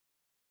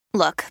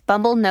Look,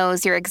 Bumble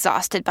knows you're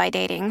exhausted by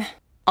dating.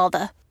 All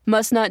the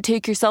must not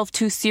take yourself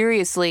too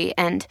seriously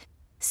and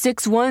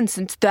 6'1"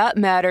 since that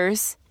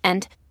matters.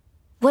 And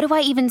what do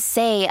I even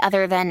say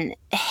other than,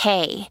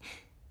 hey?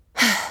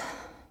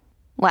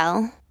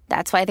 Well,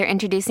 that's why they're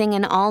introducing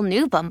an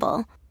all-new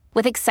Bumble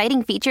with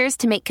exciting features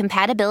to make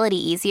compatibility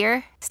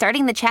easier,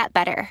 starting the chat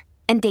better,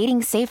 and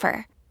dating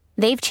safer.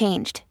 They've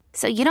changed,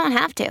 so you don't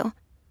have to.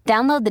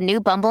 Download the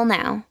new Bumble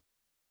now.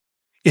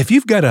 If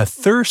you've got a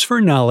thirst for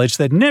knowledge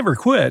that never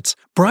quits,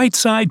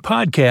 Brightside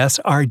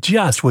Podcasts are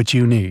just what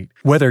you need.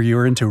 Whether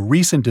you're into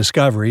recent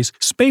discoveries,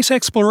 space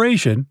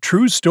exploration,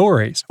 true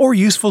stories, or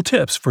useful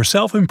tips for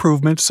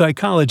self-improvement,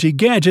 psychology,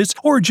 gadgets,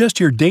 or just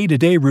your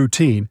day-to-day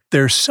routine,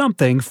 there's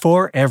something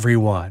for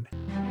everyone.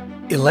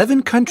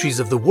 11 countries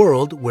of the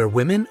world where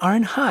women are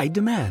in high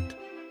demand.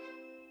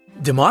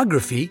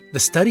 Demography, the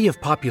study of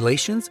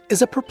populations,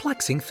 is a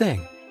perplexing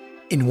thing.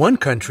 In one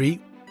country,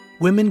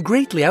 women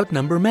greatly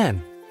outnumber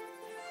men.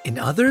 In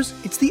others,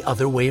 it's the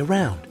other way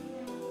around.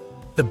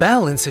 The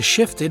balance is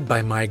shifted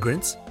by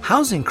migrants,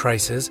 housing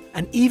crisis,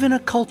 and even a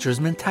culture's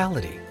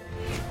mentality.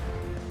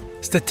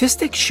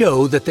 Statistics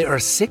show that there are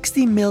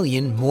 60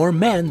 million more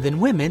men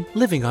than women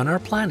living on our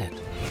planet.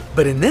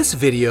 But in this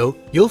video,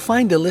 you'll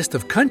find a list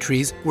of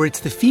countries where it's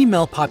the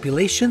female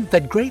population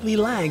that greatly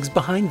lags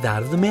behind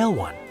that of the male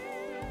one.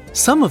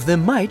 Some of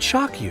them might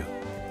shock you.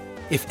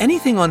 If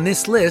anything on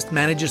this list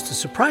manages to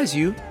surprise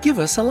you, give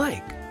us a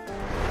like.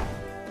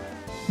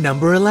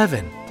 Number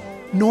 11.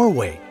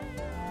 Norway.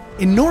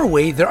 In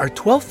Norway, there are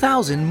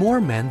 12,000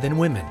 more men than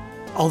women.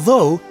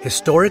 Although,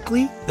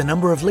 historically, the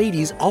number of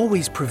ladies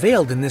always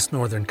prevailed in this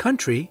northern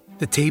country,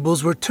 the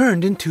tables were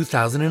turned in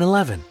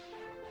 2011.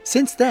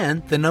 Since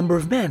then, the number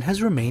of men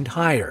has remained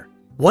higher.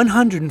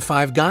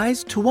 105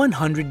 guys to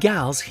 100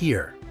 gals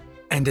here.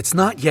 And it's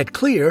not yet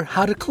clear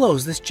how to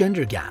close this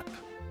gender gap.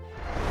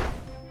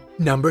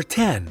 Number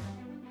 10.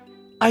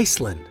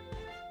 Iceland.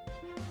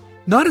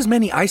 Not as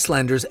many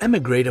Icelanders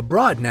emigrate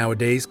abroad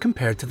nowadays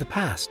compared to the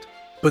past,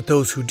 but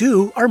those who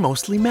do are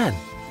mostly men.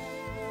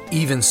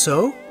 Even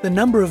so, the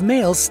number of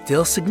males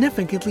still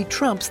significantly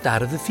trumps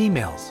that of the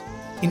females.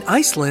 In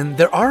Iceland,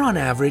 there are on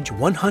average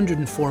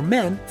 104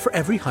 men for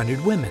every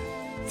 100 women.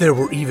 There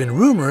were even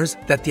rumors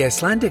that the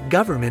Icelandic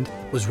government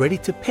was ready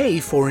to pay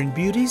foreign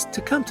beauties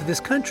to come to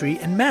this country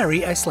and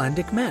marry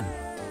Icelandic men,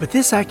 but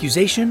this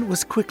accusation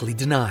was quickly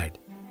denied.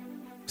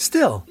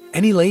 Still,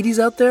 any ladies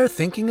out there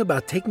thinking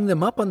about taking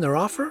them up on their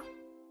offer?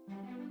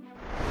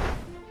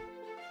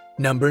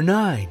 Number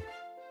 9.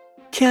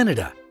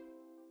 Canada.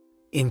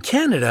 In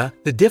Canada,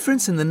 the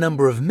difference in the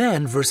number of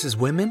men versus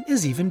women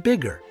is even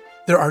bigger.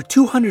 There are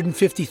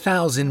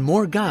 250,000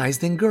 more guys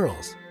than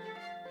girls.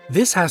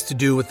 This has to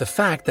do with the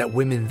fact that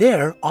women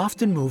there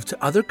often move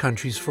to other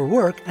countries for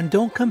work and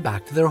don't come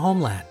back to their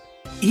homeland.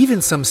 Even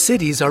some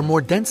cities are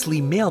more densely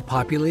male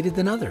populated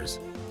than others.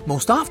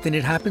 Most often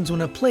it happens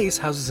when a place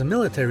houses a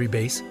military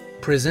base,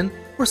 prison,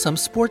 or some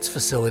sports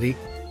facility,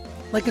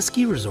 like a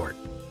ski resort.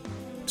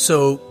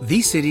 So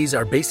these cities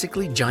are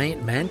basically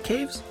giant man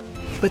caves?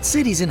 But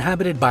cities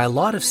inhabited by a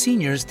lot of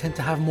seniors tend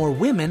to have more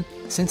women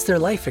since their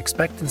life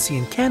expectancy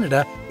in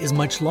Canada is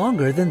much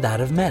longer than that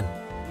of men.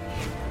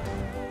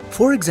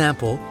 For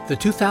example, the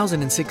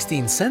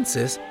 2016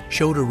 census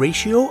showed a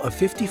ratio of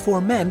 54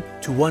 men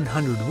to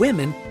 100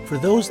 women for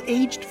those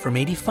aged from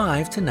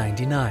 85 to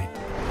 99.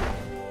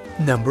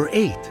 Number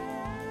 8.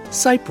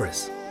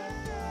 Cyprus.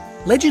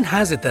 Legend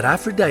has it that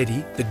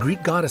Aphrodite, the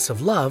Greek goddess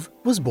of love,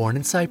 was born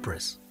in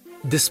Cyprus.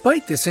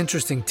 Despite this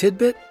interesting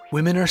tidbit,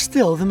 women are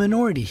still the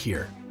minority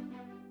here.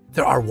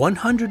 There are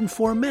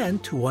 104 men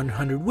to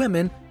 100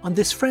 women on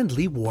this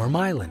friendly, warm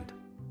island.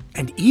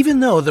 And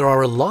even though there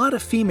are a lot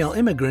of female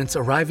immigrants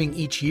arriving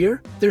each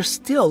year, there's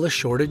still a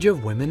shortage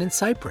of women in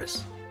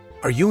Cyprus.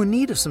 Are you in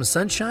need of some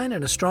sunshine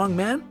and a strong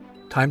man?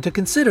 Time to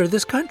consider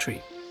this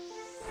country.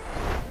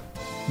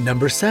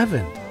 Number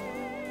 7.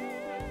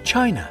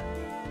 China.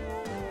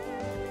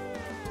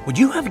 Would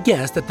you have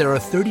guessed that there are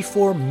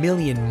 34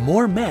 million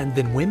more men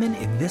than women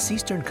in this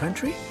eastern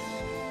country?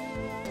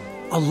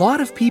 A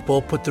lot of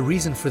people put the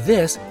reason for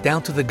this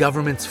down to the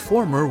government's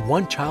former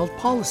one-child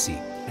policy,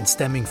 and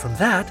stemming from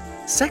that,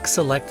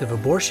 sex-selective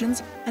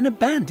abortions and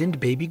abandoned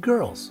baby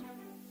girls.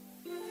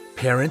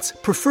 Parents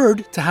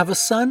preferred to have a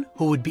son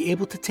who would be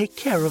able to take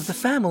care of the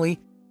family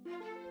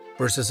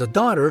versus a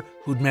daughter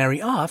who'd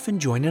marry off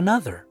and join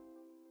another.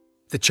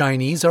 The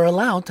Chinese are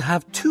allowed to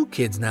have 2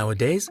 kids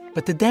nowadays,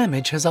 but the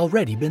damage has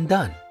already been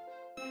done.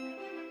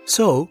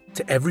 So,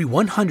 to every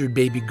 100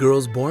 baby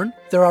girls born,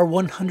 there are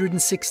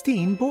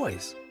 116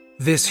 boys.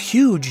 This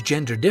huge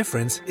gender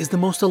difference is the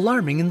most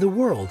alarming in the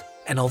world,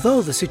 and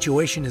although the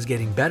situation is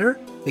getting better,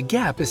 the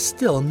gap is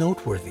still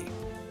noteworthy.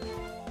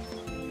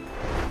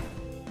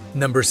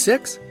 Number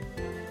 6.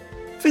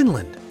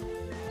 Finland.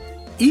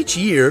 Each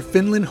year,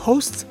 Finland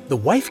hosts the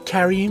Wife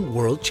Carrying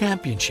World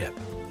Championship.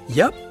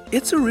 Yup,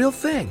 it's a real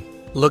thing.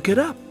 Look it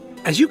up.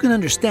 As you can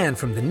understand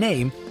from the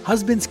name,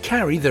 husbands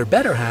carry their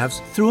better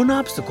halves through an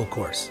obstacle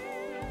course.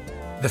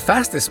 The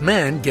fastest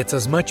man gets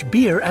as much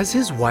beer as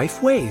his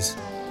wife weighs.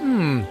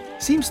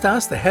 Seems to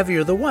us the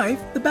heavier the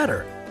wife, the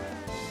better.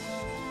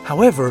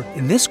 However,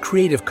 in this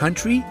creative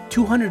country,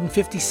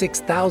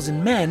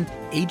 256,000 men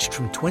aged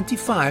from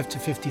 25 to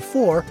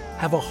 54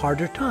 have a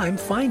harder time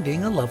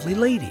finding a lovely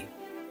lady.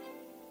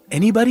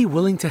 Anybody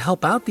willing to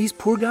help out these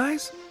poor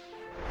guys?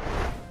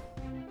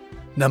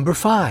 Number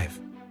 5.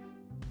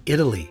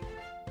 Italy.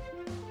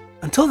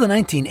 Until the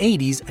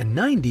 1980s and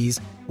 90s,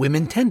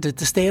 women tended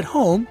to stay at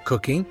home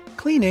cooking,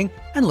 cleaning,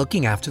 and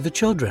looking after the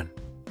children.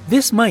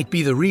 This might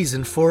be the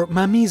reason for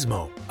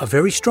mammismo, a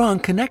very strong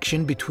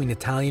connection between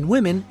Italian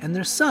women and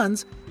their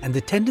sons, and the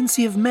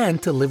tendency of men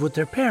to live with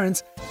their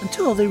parents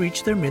until they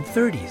reach their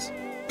mid-30s.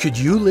 Could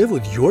you live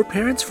with your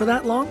parents for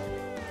that long?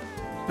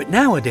 But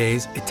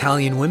nowadays,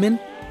 Italian women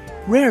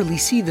rarely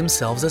see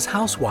themselves as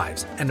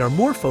housewives and are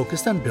more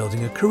focused on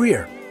building a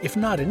career, if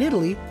not in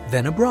Italy,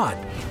 then abroad.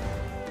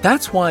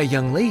 That's why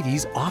young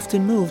ladies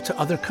often move to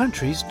other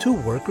countries to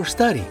work or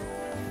study,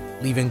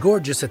 leaving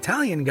gorgeous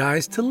Italian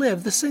guys to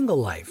live the single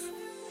life.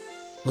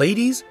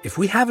 Ladies, if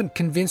we haven't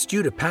convinced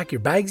you to pack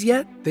your bags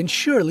yet, then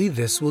surely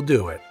this will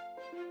do it.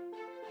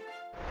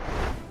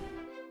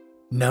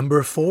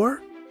 Number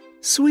 4.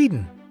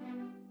 Sweden.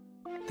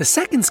 The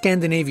second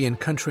Scandinavian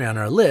country on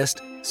our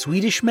list,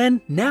 Swedish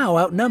men now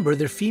outnumber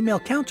their female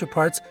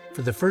counterparts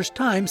for the first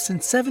time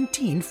since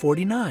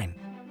 1749,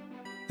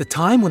 the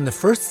time when the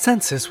first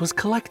census was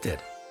collected.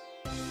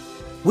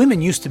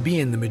 Women used to be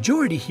in the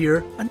majority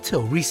here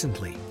until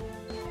recently.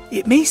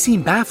 It may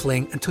seem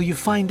baffling until you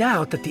find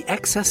out that the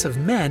excess of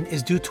men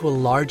is due to a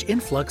large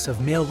influx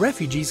of male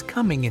refugees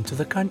coming into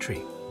the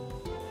country.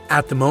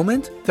 At the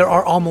moment, there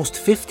are almost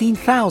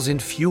 15,000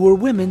 fewer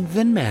women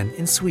than men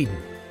in Sweden.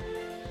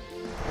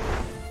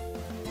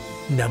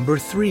 Number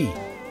 3.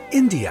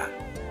 India.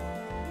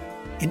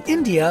 In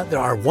India, there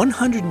are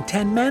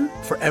 110 men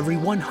for every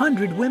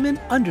 100 women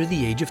under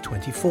the age of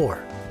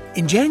 24.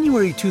 In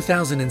January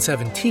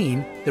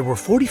 2017, there were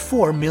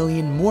 44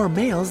 million more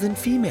males than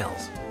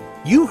females.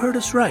 You heard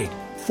us right,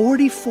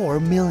 44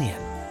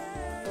 million.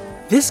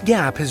 This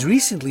gap has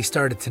recently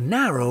started to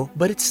narrow,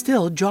 but it's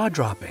still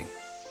jaw-dropping.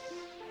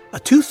 A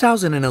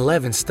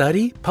 2011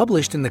 study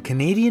published in the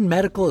Canadian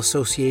Medical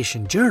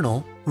Association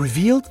Journal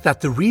revealed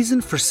that the reason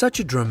for such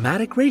a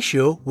dramatic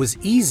ratio was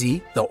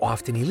easy, though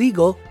often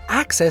illegal,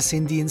 access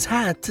Indians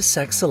had to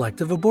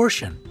sex-selective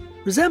abortion,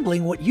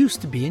 resembling what used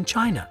to be in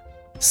China.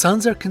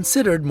 Sons are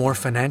considered more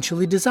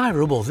financially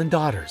desirable than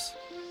daughters.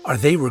 Are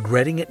they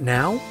regretting it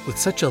now with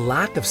such a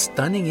lack of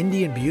stunning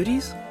Indian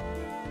beauties?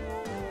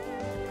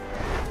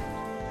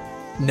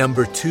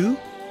 Number 2.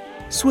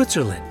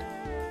 Switzerland.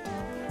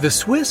 The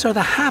Swiss are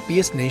the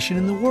happiest nation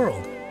in the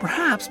world,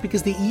 perhaps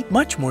because they eat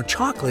much more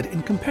chocolate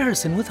in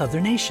comparison with other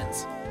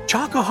nations.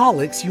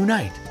 Chocoholics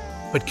unite.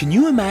 But can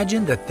you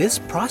imagine that this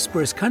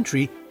prosperous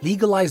country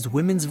legalized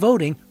women's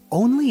voting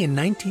only in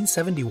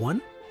 1971?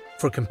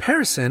 For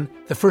comparison,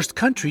 the first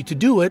country to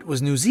do it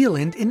was New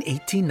Zealand in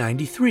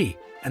 1893,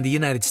 and the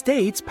United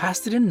States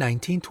passed it in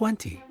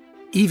 1920.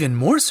 Even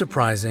more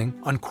surprising,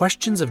 on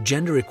questions of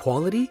gender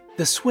equality,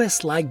 the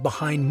Swiss lag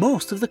behind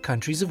most of the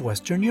countries of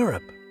Western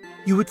Europe.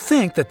 You would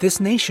think that this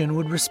nation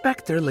would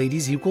respect their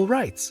ladies' equal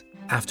rights.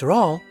 After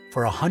all,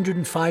 for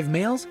 105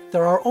 males,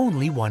 there are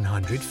only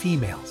 100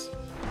 females.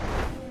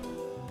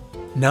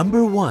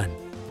 Number 1.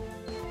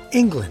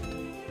 England.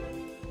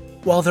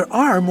 While there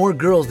are more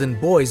girls than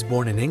boys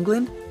born in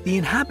England, the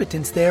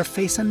inhabitants there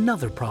face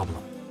another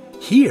problem.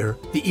 Here,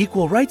 the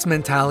equal rights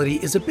mentality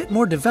is a bit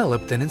more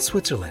developed than in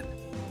Switzerland.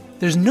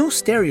 There's no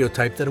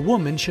stereotype that a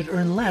woman should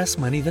earn less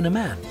money than a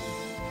man.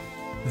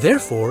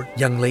 Therefore,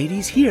 young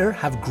ladies here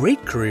have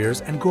great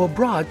careers and go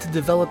abroad to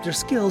develop their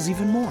skills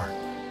even more.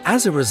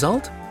 As a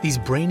result, these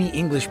brainy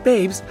English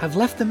babes have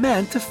left the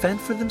men to fend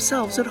for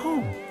themselves at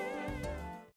home.